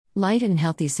Light and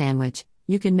healthy sandwich,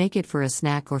 you can make it for a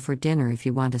snack or for dinner if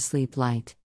you want to sleep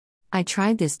light. I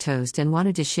tried this toast and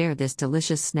wanted to share this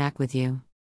delicious snack with you.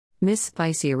 Miss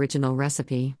Spicy Original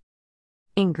Recipe.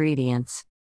 Ingredients: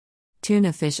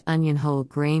 tuna fish, onion, whole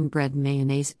grain bread,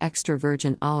 mayonnaise, extra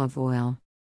virgin olive oil.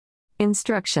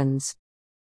 Instructions: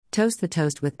 toast the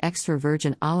toast with extra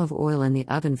virgin olive oil in the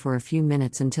oven for a few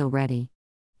minutes until ready.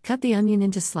 Cut the onion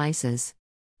into slices.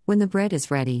 When the bread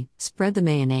is ready, spread the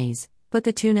mayonnaise, put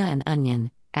the tuna and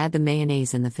onion, add the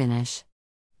mayonnaise in the finish.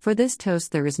 For this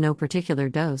toast there is no particular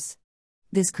dose.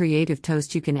 This creative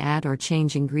toast you can add or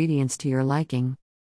change ingredients to your liking.